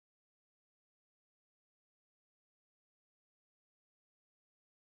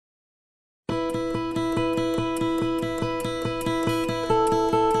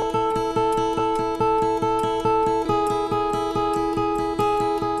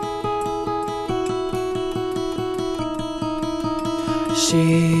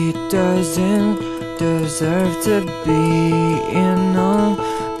She doesn't deserve to be in a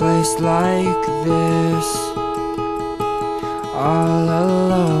place like this, all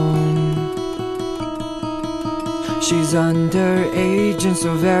alone. She's underage and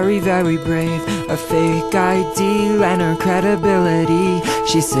so very, very brave. A fake ID and her credibility.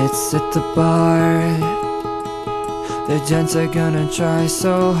 She sits at the bar. The gents are gonna try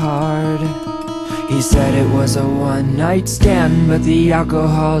so hard. He said it was a one-night stand, but the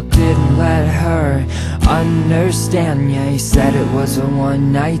alcohol didn't let her understand. Yeah, he said it was a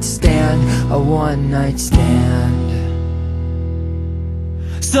one-night stand, a one-night stand.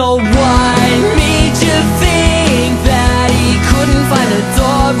 So what made you think that he couldn't find a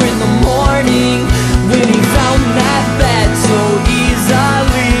door in the morning, when he found that bed so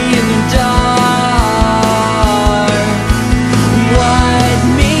easily in the dark? What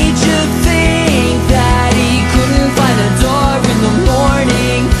made you think that he couldn't find a door in the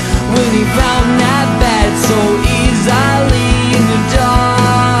morning, when he found that bed so easily in the dark?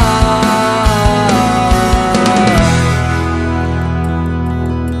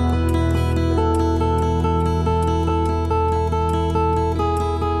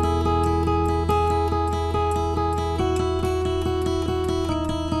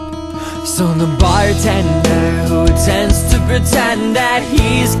 So the bartender, who tends to pretend that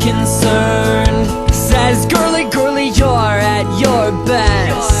he's concerned, says, "Girly, girly, you're at your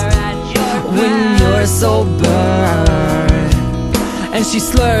best when you're sober." And she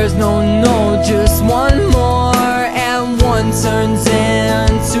slurs, "No, no, just one more." And one turns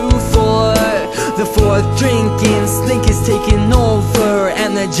into four. The fourth drinking slink is taking over,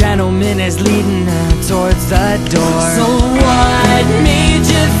 and the gentleman is leading her towards the door. So what made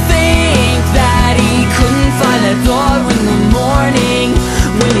you think that he couldn't find a door in the morning,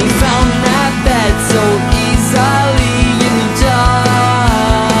 when he found that bed so easily in the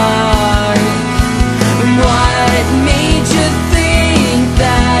dark? What made you think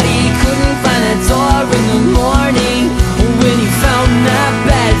that he couldn't find a door in the morning, when he found that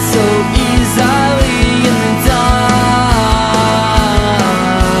bed so easily in the dark?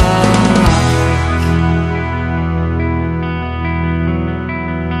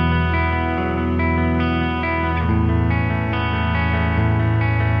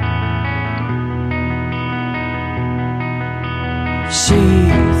 She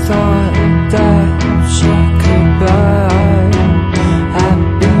thought that she could buy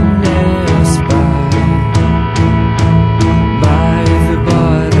happiness by the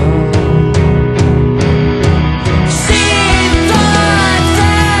bottle. She thought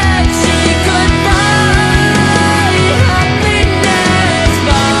that she could buy happiness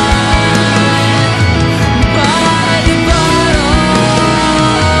by the bottle.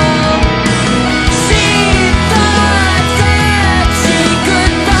 She thought that she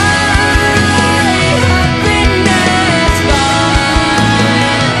could buy happiness by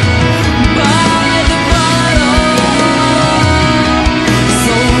the bottle.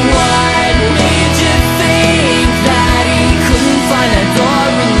 So what made you think that he couldn't find a door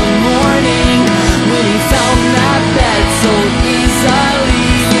in the morning, when he found that bed so easily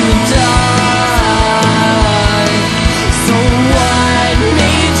in the dark? So what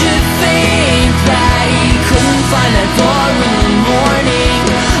made you think that he couldn't find a door in the morning,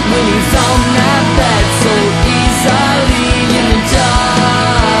 when he found that bed so easily in the dark?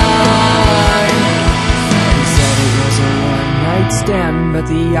 He said it was a one-night stand, but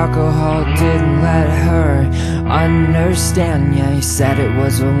the alcohol didn't let her understand. Yeah, he said it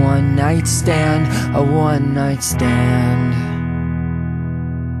was a one-night stand, a one-night stand.